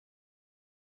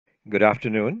Good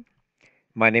afternoon.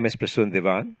 My name is Prasun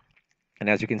Dewan, and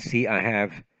as you can see, I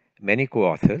have many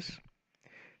co-authors.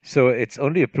 So it's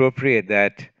only appropriate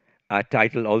that our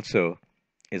title also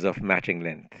is of matching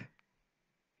length.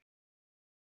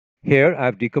 Here,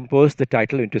 I've decomposed the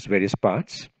title into its various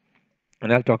parts,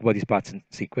 and I'll talk about these parts in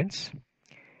sequence.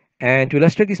 And to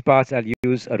illustrate these parts, I'll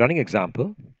use a running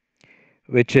example,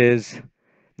 which is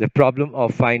the problem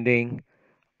of finding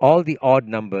all the odd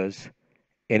numbers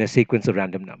in a sequence of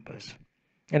random numbers.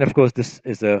 And of course, this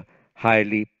is a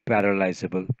highly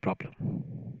parallelizable problem.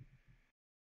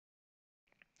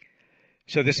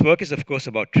 So this work is, of course,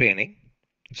 about training.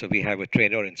 So we have a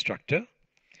trainer or instructor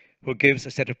who gives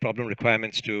a set of problem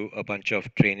requirements to a bunch of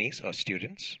trainees or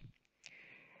students.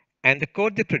 And the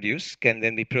code they produce can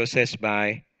then be processed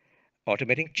by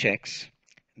automating checks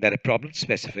that are problem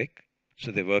specific.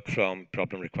 So they work from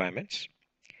problem requirements.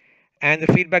 And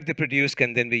the feedback they produce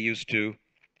can then be used to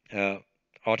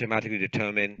automatically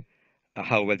determine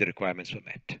how well the requirements were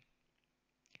met.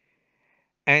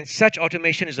 And such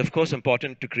automation is, of course,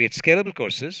 important to create scalable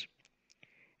courses.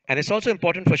 And it's also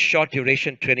important for short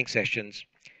duration training sessions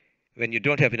when you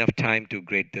don't have enough time to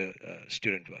grade the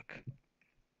student work.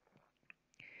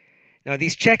 Now,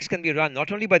 these checks can be run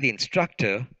not only by the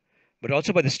instructor, but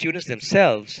also by the students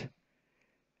themselves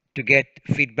to get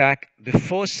feedback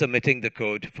before submitting the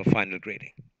code for final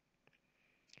grading.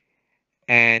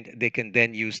 And they can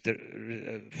then use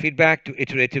the feedback to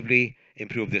iteratively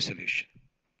improve their solution.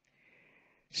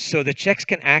 So the checks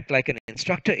can act like an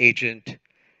instructor agent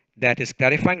that is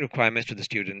clarifying requirements to the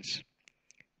students,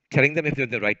 telling them if they're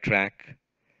on the right track,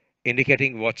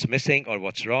 indicating what's missing or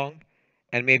what's wrong,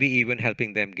 and maybe even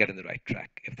helping them get on the right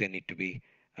track if they need to be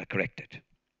corrected.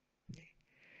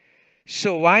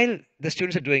 So while the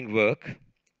students are doing work,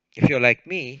 if you're like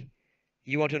me,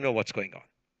 you want to know what's going on.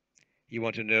 You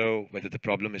want to know whether the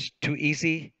problem is too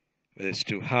easy, whether it's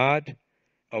too hard,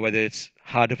 or whether it's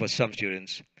harder for some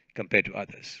students compared to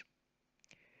others.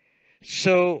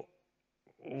 So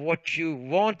what you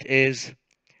want is,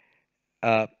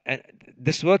 and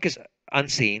this work is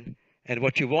unseen, and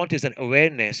what you want is an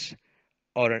awareness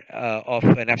or of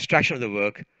an abstraction of the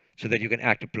work so that you can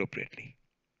act appropriately.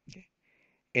 Okay.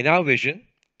 In our vision,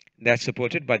 that's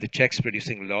supported by the checks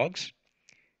producing logs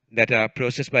that are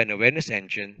processed by an awareness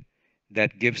engine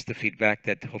that gives the feedback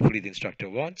that hopefully the instructor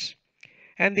wants.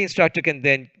 And the instructor can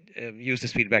then use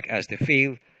this feedback as they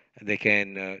feel. They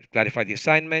can clarify the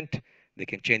assignment, they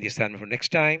can change the assignment for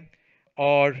next time,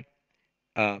 or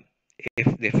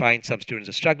if they find some students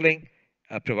are struggling,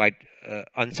 provide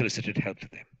unsolicited help to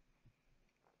them.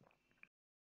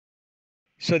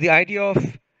 So the idea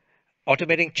of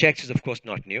automating checks is, of course,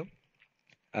 not new.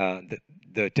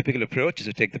 The typical approach is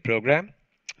to take the program,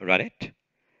 run it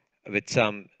with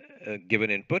some given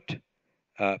input,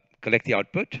 collect the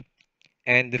output,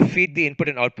 and feed the input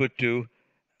and output to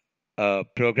a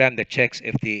program that checks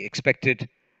if the expected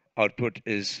output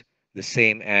is the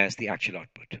same as the actual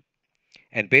output.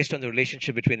 And based on the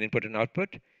relationship between input and output,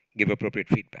 give appropriate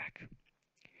feedback.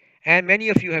 And many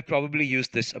of you have probably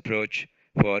used this approach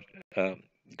for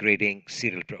grading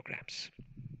serial programs.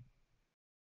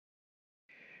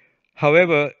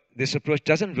 However, this approach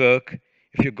doesn't work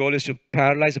if your goal is to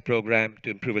parallelize a program to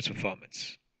improve its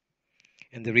performance.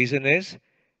 And the reason is,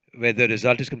 whether the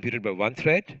result is computed by one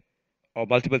thread or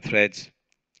multiple threads,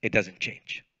 it doesn't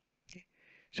change. Okay.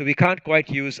 So we can't quite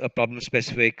use a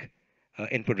problem-specific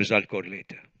input-result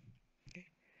correlator. Okay.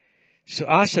 So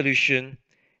our solution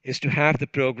is to have the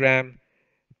program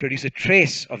produce a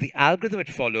trace of the algorithm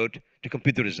it followed to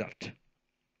compute the result.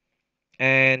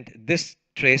 And this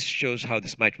trace shows how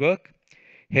this might work.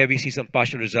 Here we see some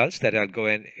partial results that I'll go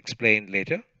and explain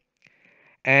later.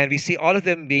 And we see all of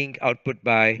them being output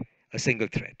by a single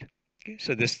thread. Okay?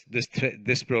 So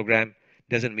this program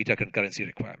doesn't meet our concurrency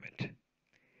requirement.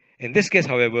 In this case,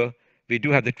 however, we do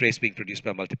have the trace being produced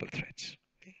by multiple threads.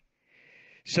 Okay?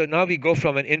 So now we go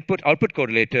from an input-output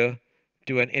correlator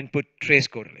to an input-trace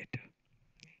correlator.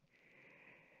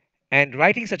 And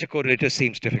writing such a correlator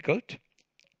seems difficult.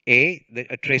 A,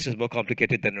 a trace is more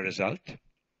complicated than a result.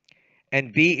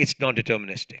 And B, it's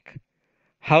non-deterministic.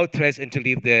 How threads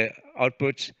interleave their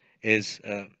outputs is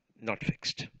not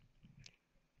fixed.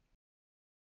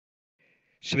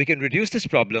 So we can reduce this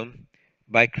problem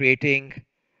by creating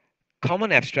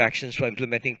common abstractions for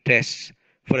implementing tests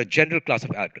for a general class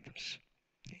of algorithms.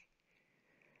 Okay.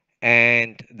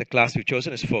 And the class we've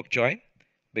chosen is fork join,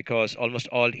 because almost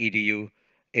all EDU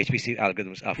HPC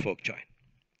algorithms are fork join.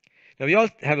 Now, we all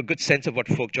have a good sense of what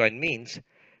fork join means,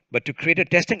 but to create a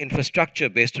testing infrastructure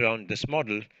based around this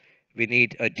model, we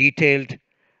need a detailed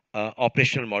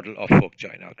operational model of fork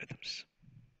join algorithms.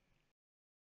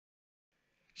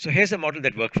 So here's a model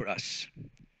that worked for us.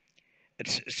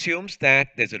 It assumes that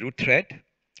there's a root thread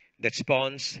that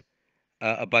spawns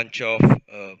a bunch of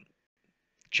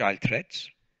child threads.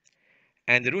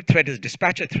 And the root thread is a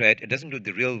dispatcher thread. It doesn't do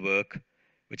the real work,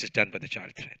 which is done by the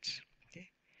child threads. Okay?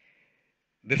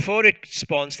 Before it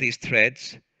spawns these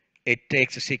threads, it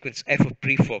takes a sequence F of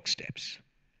pre-fork steps.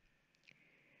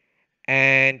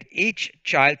 And each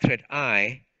child thread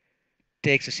I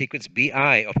takes a sequence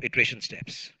BI of iteration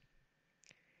steps.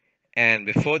 And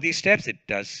before these steps, it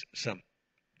does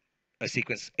a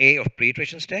sequence A of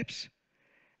pre-iteration steps,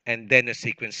 and then a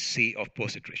sequence C of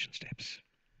post-iteration steps.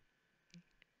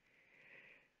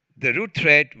 The root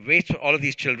thread waits for all of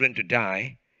these children to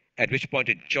die, at which point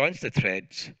it joins the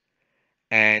threads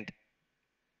and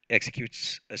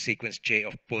executes a sequence J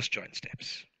of post-join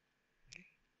steps.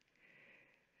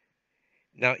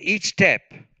 Now, each step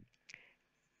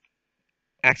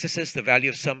accesses the value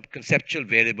of some conceptual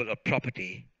variable or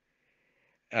property,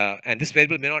 and this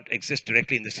variable may not exist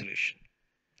directly in the solution.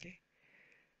 Okay?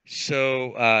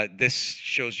 So this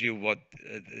shows you what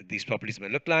these properties may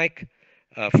look like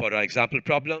for our example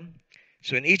problem.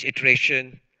 So in each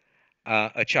iteration,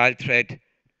 a child thread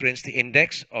prints the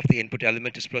index of the input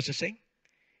element it's processing,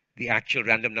 the actual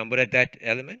random number at that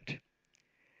element,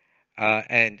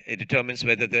 and it determines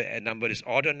whether the number is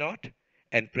odd or not,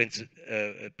 and prints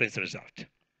the result.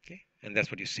 Okay? And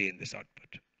that's what you see in this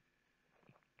output.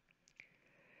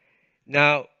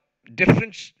 Now,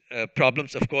 different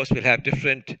problems, of course, will have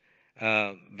different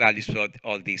values for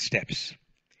all these steps.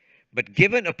 But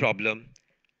given a problem,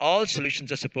 all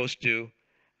solutions are supposed to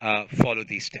follow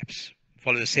these steps,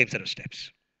 follow the same set of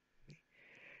steps.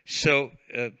 So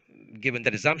given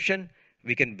that assumption,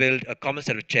 we can build a common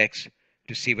set of checks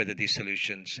to see whether these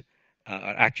solutions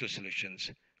are actual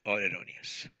solutions or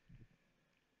erroneous.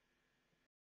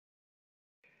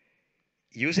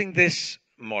 Using this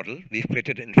model, we've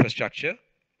created an infrastructure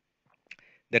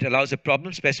that allows a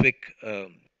problem-specific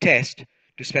test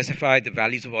to specify the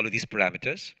values of all of these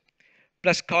parameters,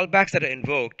 plus callbacks that are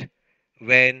invoked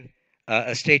when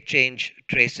a state change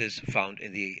trace is found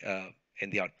in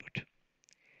the output.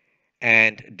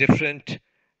 And different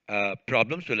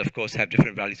problems will, of course, have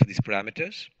different values for these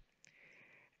parameters.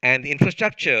 And the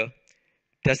infrastructure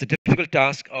does the difficult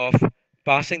task of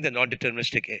parsing the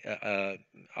non-deterministic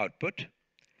output,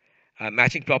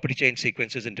 matching property change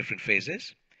sequences in different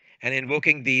phases, and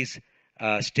invoking these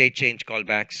state change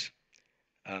callbacks,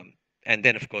 and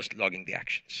then, of course, logging the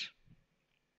actions.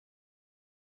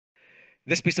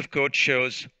 This piece of code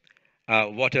shows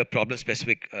what a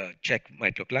problem-specific check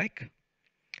might look like.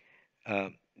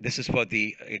 This is for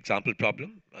the example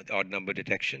problem, the odd number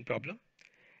detection problem,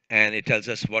 and it tells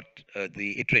us what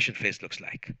the iteration phase looks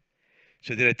like.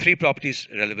 So there are three properties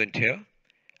relevant here: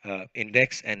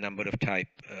 index and number of type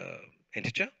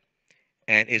integer,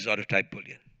 and is order type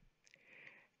Boolean.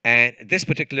 And this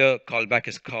particular callback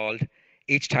is called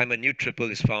each time a new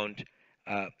triple is found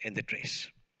in the trace.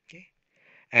 Okay?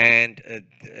 And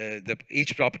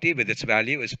each property with its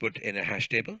value is put in a hash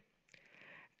table.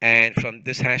 And from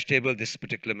this hash table, this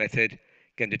particular method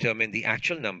can determine the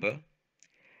actual number,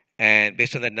 and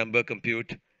based on that number,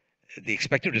 compute the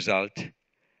expected result,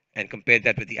 and compare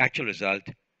that with the actual result,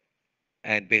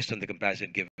 and based on the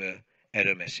comparison, give an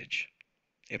error message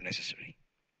if necessary.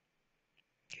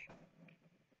 Okay.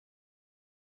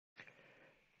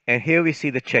 And here we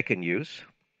see the check in use.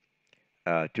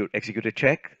 To execute a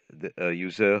check, the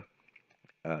user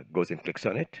goes and clicks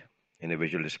on it in a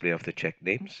visual display of the check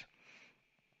names.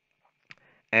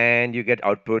 And you get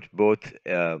output both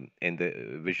in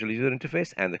the visual user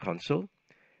interface and the console.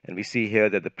 And we see here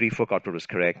that the pre-fork output was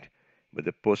correct, but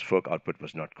the post-fork output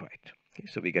was not quite. Okay,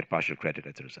 so we get partial credit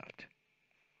as a result.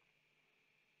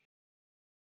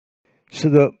 So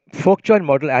the fork join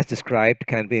model as described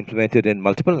can be implemented in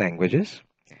multiple languages,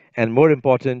 and more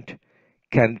important,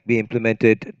 can be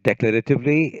implemented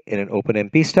declaratively in an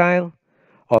OpenMP style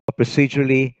or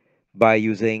procedurally by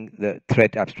using the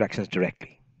thread abstractions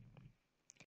directly.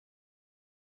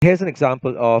 Here's an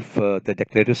example of the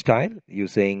declarative style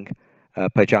using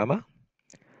Pajama.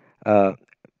 An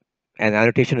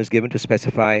annotation is given to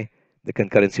specify the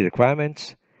concurrency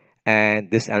requirements,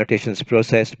 and this annotation is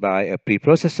processed by a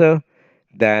preprocessor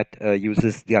that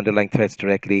uses the underlying threads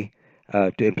directly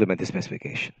to implement the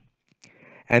specification.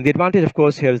 And the advantage, of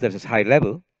course, here is that it's high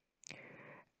level,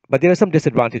 but there are some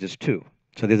disadvantages too.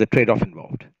 So there's a trade-off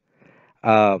involved.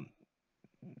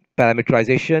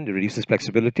 Parameterization reduces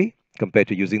flexibility compared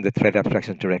to using the thread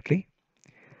abstraction directly.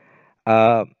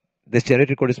 This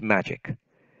generated code is magic.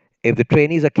 If the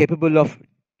trainees are capable of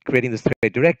creating this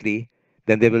thread directly,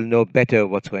 then they will know better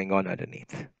what's going on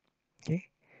underneath. Okay?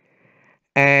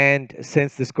 And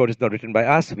since this code is not written by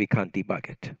us, we can't debug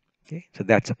it. Okay? So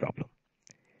that's a problem.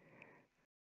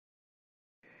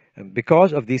 And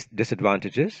because of these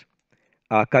disadvantages,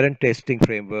 our current testing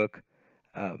framework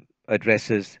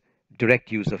addresses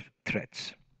direct use of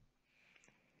threads.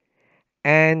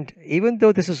 And even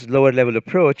though this is lower level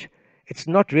approach, it's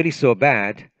not really so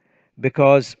bad,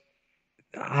 because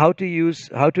how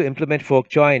to implement fork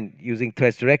join using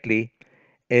threads directly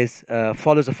is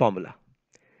follows a formula.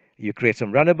 You create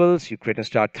some runnables, you create and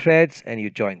start threads, and you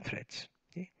join threads.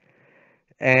 Okay?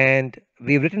 And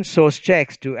we've written source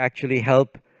checks to actually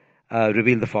help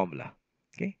reveal the formula.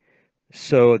 Okay?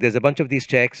 So there's a bunch of these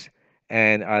checks,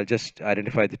 and I'll just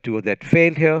identify the two that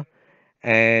failed here.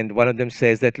 And one of them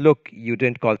says that, look, you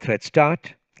didn't call thread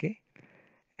start. Okay?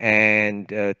 And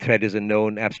thread is a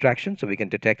known abstraction, so we can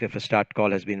detect if a start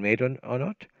call has been made or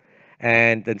not.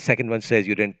 And the second one says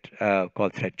you didn't call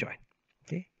thread join.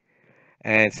 Okay?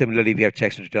 And similarly, we have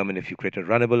checks to determine if you create a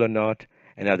runnable or not,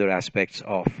 and other aspects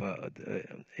of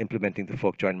implementing the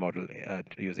fork join model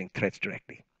using threads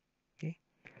directly. Okay?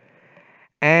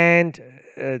 And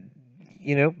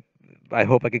you know, I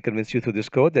hope I can convince you through this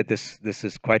code that this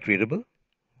is quite readable,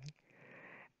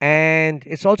 and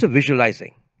it's also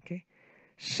visualizing. Okay,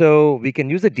 so we can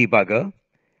use the debugger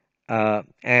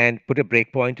and put a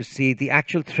breakpoint to see the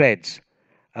actual threads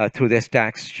through their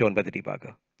stacks shown by the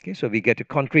debugger. Okay, so we get a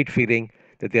concrete feeling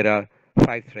that there are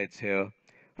 5 threads here,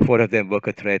 4 of them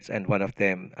worker threads, and 1 of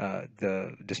them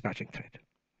the dispatching thread.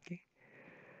 Okay,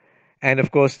 and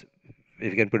of course,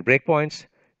 if you can put breakpoints,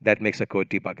 that makes a code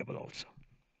debuggable also.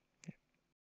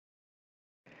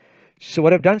 So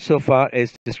what I've done so far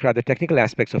is describe the technical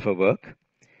aspects of our work,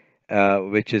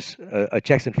 which is a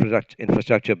checks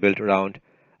infrastructure built around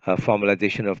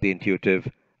formalization of the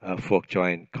intuitive fork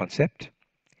join concept.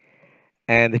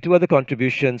 And the 2 other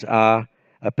contributions are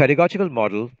a pedagogical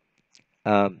model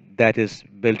that is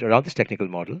built around this technical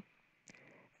model,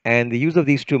 and the use of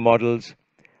these 2 models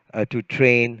to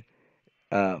train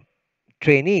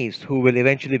trainees who will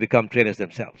eventually become trainers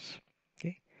themselves.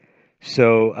 Okay?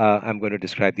 So I'm going to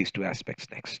describe these 2 aspects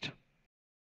next.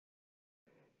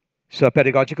 So a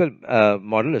pedagogical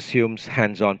model assumes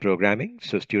hands-on programming,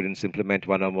 so students implement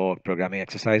 1 or more programming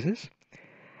exercises,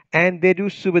 and they do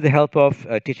so with the help of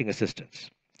teaching assistants.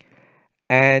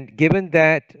 And given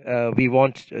that we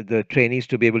want the trainees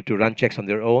to be able to run checks on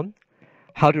their own,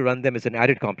 how to run them is an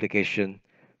added complication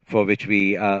for which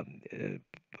we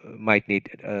might need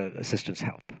assistants'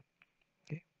 help.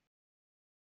 Okay.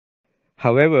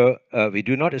 However, we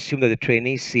do not assume that the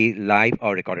trainees see live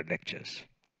or recorded lectures.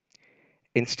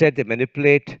 Instead, they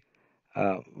manipulate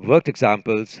worked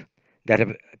examples that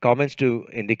have comments to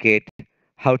indicate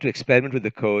how to experiment with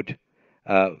the code,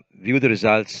 view the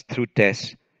results through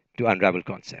tests to unravel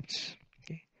concepts.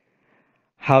 Okay.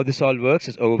 How this all works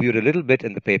is overviewed a little bit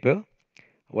in the paper.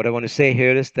 What I want to say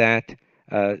here is that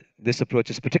this approach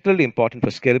is particularly important for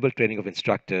scalable training of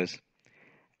instructors,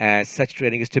 as such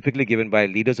training is typically given by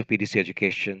leaders of PDC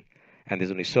education, and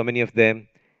there's only so many of them,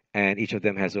 and each of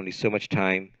them has only so much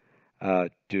time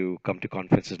to come to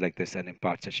conferences like this and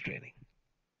impart such training.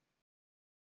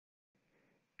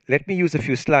 Let me use a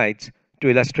few slides to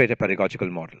illustrate a pedagogical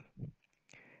model.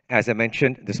 As I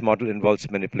mentioned, this model involves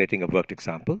manipulating a worked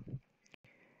example,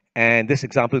 and this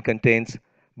example contains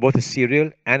both a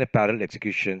serial and a parallel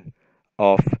execution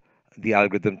of the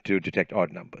algorithm to detect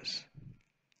odd numbers.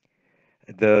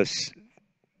 The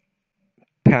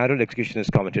parallel execution is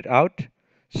commented out,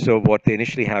 so what they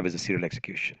initially have is a serial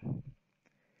execution.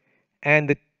 And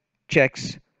the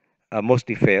checks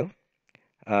mostly fail.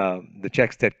 The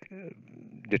checks that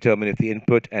determine if the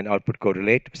input and output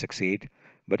correlate succeed,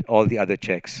 but all the other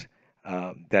checks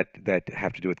that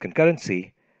have to do with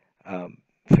concurrency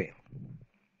fail.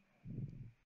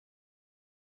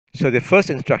 So the first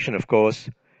instruction, of course,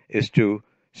 is to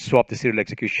swap the serial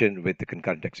execution with the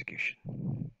concurrent execution.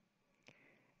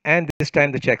 And this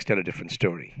time the checks tell a different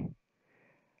story.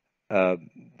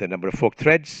 The number of fork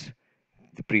threads,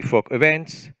 the pre-fork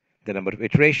events, the number of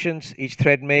iterations each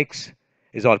thread makes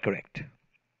is all correct.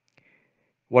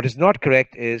 What is not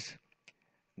correct is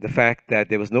the fact that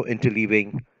there was no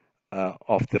interleaving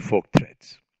of the fork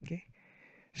threads. Okay?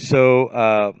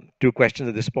 So 2 questions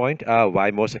at this point are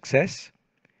why more success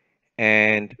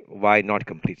and why not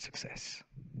complete success.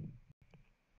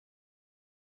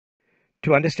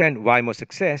 To understand why more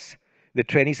success, the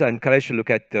trainees are encouraged to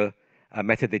look at the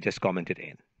method they just commented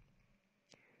in.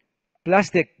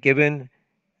 Plus, they're given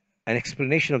an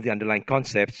explanation of the underlying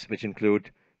concepts, which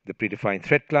include the predefined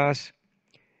thread class,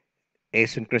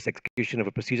 asynchronous execution of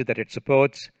a procedure that it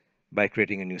supports by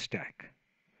creating a new stack.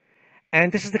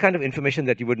 And this is the kind of information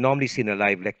that you would normally see in a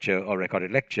live lecture or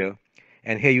recorded lecture.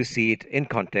 And here you see it in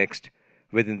context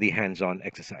within the hands-on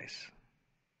exercise.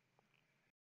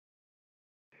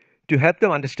 To help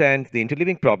them understand the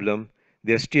interleaving problem,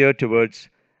 they're steered towards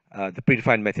the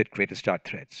predefined method create a start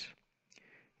threads.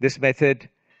 This method,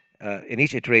 in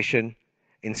each iteration,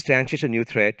 instantiates a new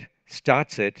thread,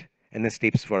 starts it, and then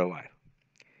sleeps for a while.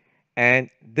 And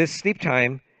this sleep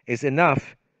time is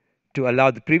enough to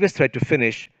allow the previous thread to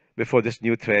finish before this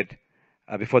new thread,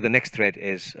 before the next thread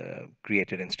is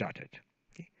created and started.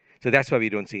 Okay? So that's why we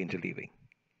don't see interleaving.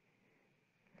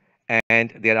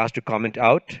 And they are asked to comment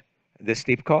out this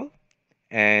sleep call.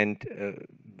 And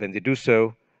when they do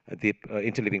so, the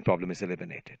interleaving problem is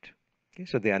eliminated. Okay?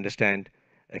 So they understand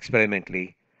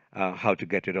experimentally how to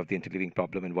get rid of the interleaving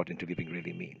problem and what interleaving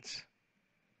really means.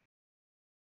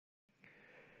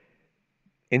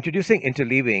 Introducing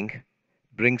interleaving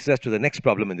brings us to the next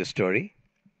problem in the story,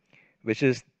 which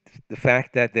is the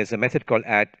fact that there's a method called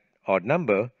add odd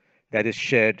number that is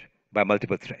shared by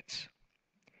multiple threads.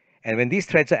 And when these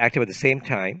threads are active at the same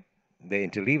time, they're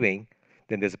interleaving,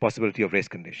 then there's a possibility of race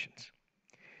conditions.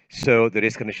 So the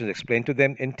race conditions are explained to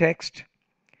them in text.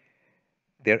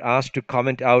 They're asked to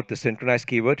comment out the synchronize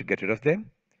keyword to get rid of them.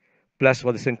 Plus,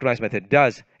 what the synchronize method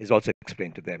does is also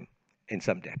explained to them in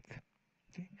some depth.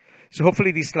 Okay. So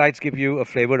hopefully these slides give you a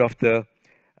flavor of the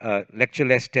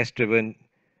lecture-less, test-driven,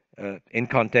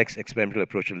 in-context experimental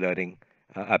approach to learning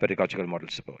our pedagogical model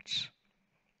supports.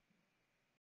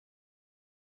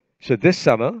 So this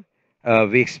summer,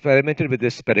 we experimented with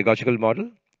this pedagogical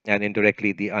model and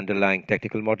indirectly the underlying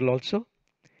technical model also.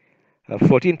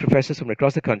 14 professors from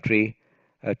across the country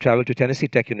traveled to Tennessee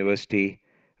Tech University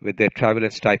with their travel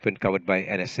and stipend covered by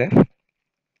NSF.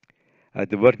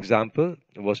 The work example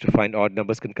was to find odd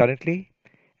numbers concurrently,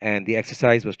 and the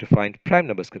exercise was to find prime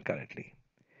numbers concurrently.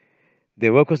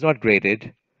 Their work was not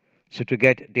graded, so to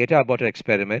get data about our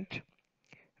experiment,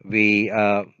 we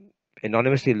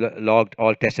anonymously logged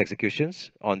all test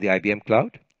executions on the IBM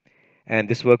cloud. And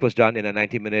this work was done in a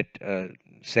 90-minute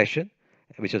session,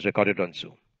 which was recorded on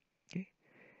Zoom. Okay?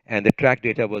 And the track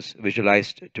data was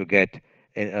visualized to get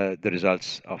the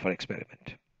results of our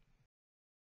experiment.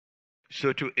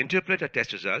 So to interpret our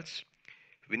test results,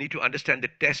 we need to understand the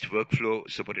test workflow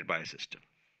supported by a system.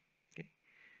 Okay?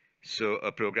 So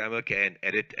a programmer can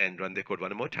edit and run their code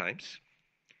one or more times.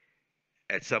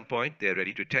 At some point, they're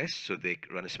ready to test, so they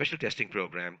run a special testing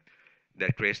program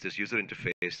that creates this user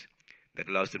interface that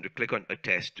allows them to click on a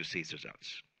test to see its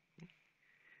results.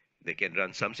 They can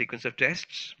run some sequence of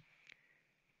tests,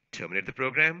 terminate the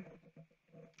program,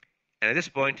 and at this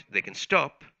point, they can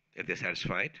stop if they're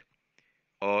satisfied,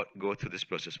 or go through this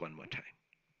process one more time.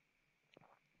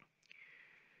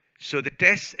 So the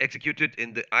tests executed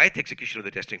in the ith execution of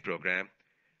the testing program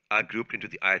are grouped into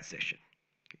the ith session.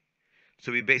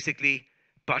 So we basically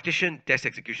partition test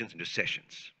executions into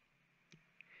sessions.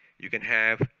 You can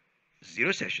have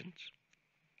 0 sessions.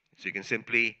 So you can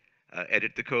simply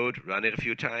edit the code, run it a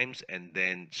few times, and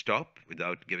then stop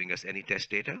without giving us any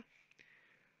test data.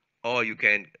 Or you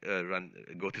can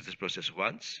go through this process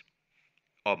once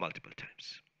or multiple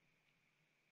times.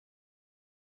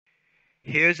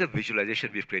 Here's a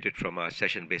visualization we've created from our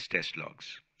session-based test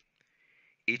logs.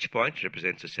 Each point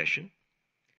represents a session.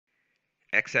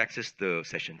 X-axis the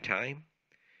session time,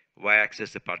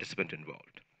 Y-axis the participant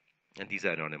involved. And these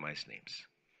are anonymized names.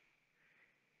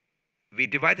 We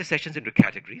divide the sessions into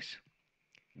categories.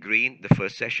 Green, the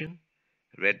first session.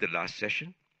 Red, the last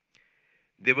session.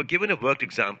 They were given a worked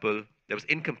example that was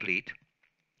incomplete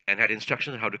and had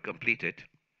instructions on how to complete it.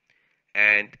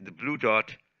 And the blue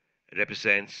dot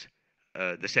represents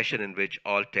the session in which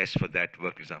all tests for that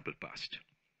worked example passed.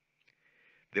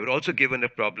 They were also given a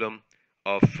problem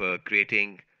of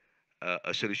creating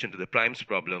a solution to the primes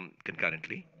problem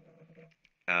concurrently,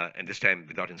 and this time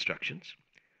without instructions.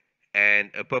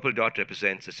 And a purple dot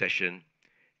represents a session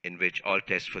in which all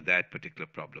tests for that particular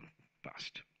problem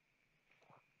passed.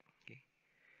 Okay.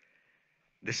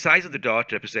 The size of the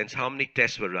dot represents how many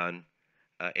tests were run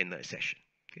in the session.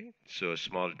 Okay. So a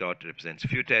small dot represents a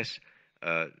few tests,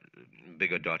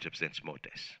 bigger dot represents more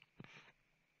tests.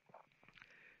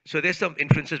 So there's some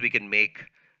inferences we can make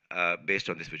based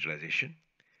on this visualization.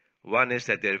 One is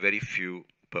that there are very few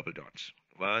purple dots,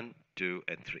 1, 2,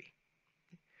 and 3.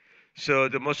 So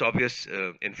the most obvious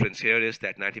inference here is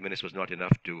that 90 minutes was not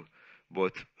enough to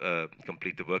both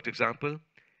complete the worked example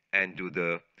and do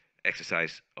the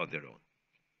exercise on their own.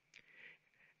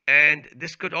 And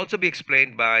this could also be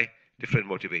explained by different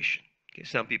motivation. Okay,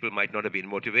 some people might not have been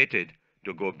motivated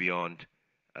to go beyond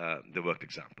the worked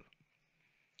example.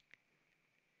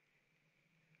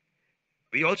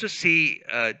 We also see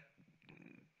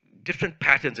different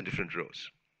patterns in different rows.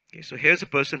 Okay, so here's a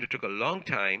person who took a long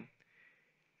time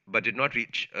but did not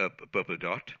reach a purple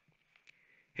dot.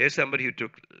 Here's somebody who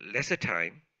took lesser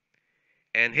time.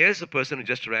 And here's a person who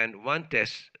just ran one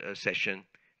test session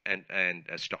and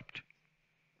stopped.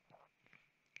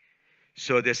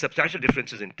 So there's substantial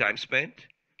differences in time spent,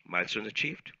 milestones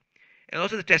achieved, and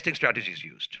also the testing strategies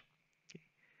used.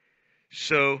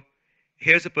 So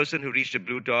here's a person who reached a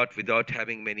blue dot without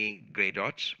having many gray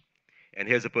dots. And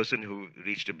here's a person who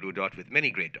reached a blue dot with many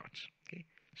gray dots. Okay?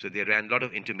 So they ran a lot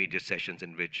of intermediate sessions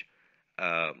in which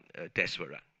tests were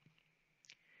run.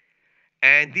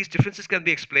 And these differences can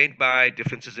be explained by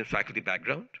differences in faculty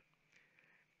background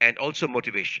and also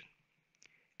motivation.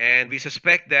 And we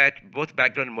suspect that both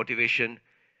background and motivation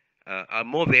are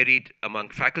more varied among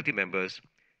faculty members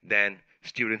than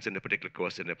students in a particular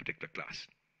course in a particular class.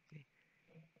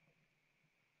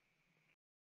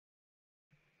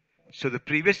 So the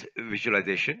previous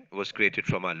visualization was created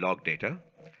from our log data.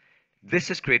 This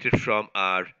is created from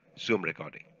our Zoom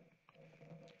recording.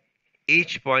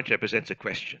 Each point represents a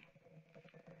question.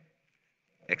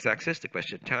 X-axis, the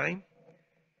question time.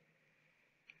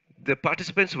 The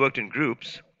participants worked in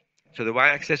groups. So the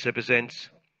Y-axis represents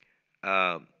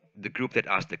the group that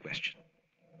asked the question.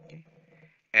 Okay.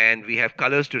 And we have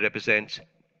colors to represent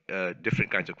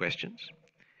different kinds of questions.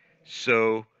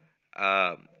 So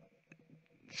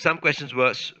some questions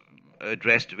were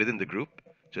addressed within the group.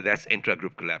 So that's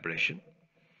intra-group collaboration.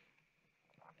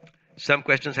 Some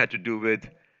questions had to do with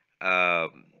how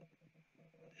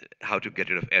to get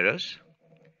rid of errors.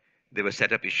 There were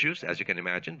setup issues, as you can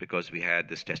imagine, because we had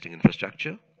this testing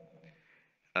infrastructure.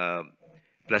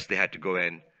 Plus, they had to go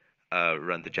and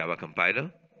run the Java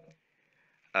compiler.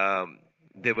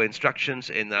 There were instructions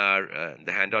in the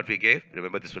handout we gave.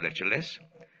 Remember, this was lectureless.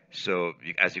 So,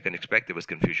 as you can expect, there was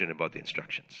confusion about the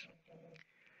instructions.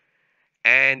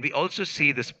 And we also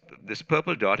see this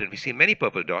purple dot, and we see many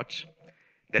purple dots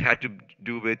that had to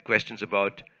do with questions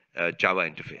about Java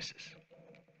interfaces.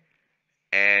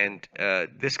 And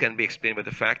this can be explained by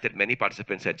the fact that many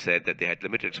participants had said that they had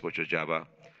limited exposure to Java.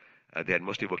 They had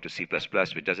mostly worked with C++,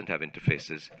 which doesn't have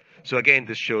interfaces. So again,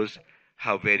 this shows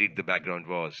how varied the background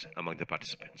was among the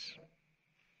participants.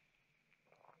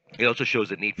 It also shows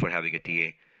the need for having a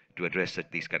TA to address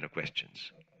these kind of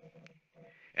questions.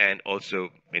 And also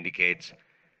indicates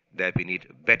that we need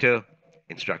better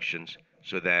instructions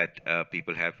so that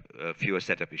people have fewer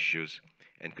setup issues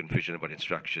and confusion about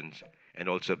instructions. And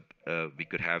also, we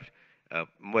could have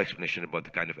more explanation about the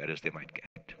kind of errors they might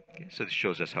get. Okay? So this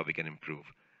shows us how we can improve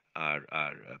our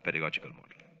pedagogical model.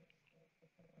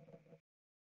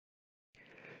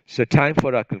 So time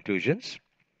for our conclusions.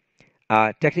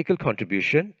 Our technical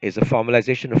contribution is a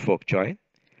formalization of fork join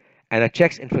and a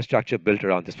checks infrastructure built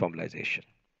around this formalization.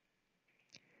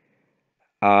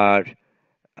 Our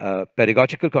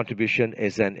pedagogical contribution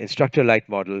is an instructor-light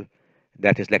model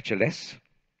that is lectureless.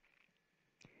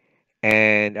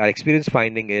 And our experience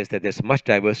finding is that there's much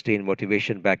diversity in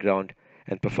motivation, background,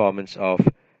 and performance of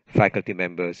faculty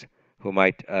members who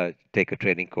might take a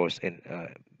training course in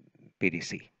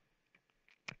PDC,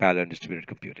 parallel and distributed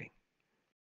computing.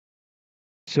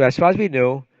 So as far as we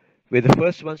know, we're the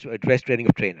first ones to address training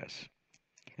of trainers.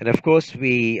 And of course,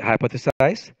 we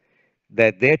hypothesize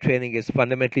that their training is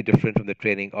fundamentally different from the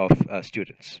training of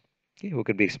students, okay, who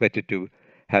can be expected to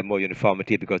have more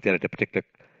uniformity because they're at a particular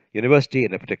university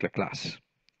in a particular class.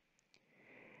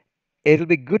 It'll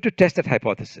be good to test that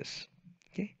hypothesis.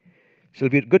 Okay? So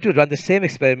it'll be good to run the same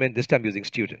experiment, this time using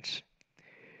students.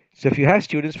 So if you have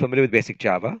students familiar with basic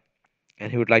Java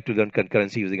and who would like to learn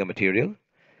concurrency using a material,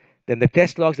 then the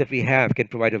test logs that we have can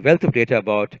provide a wealth of data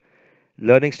about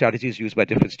learning strategies used by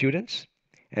different students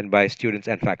and by students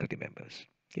and faculty members.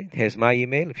 Okay? Here's my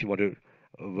email if you want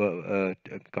to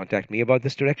contact me about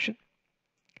this direction.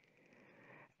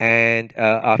 And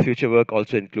our future work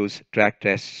also includes track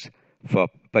tests for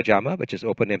Pajama, which is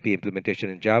OpenMP implementation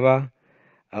in Java,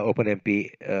 OpenMP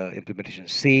implementation in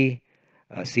C,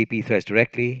 CP threads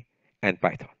directly, and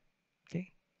Python.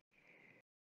 Okay.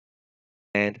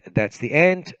 And that's the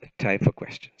end. Time for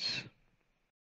questions.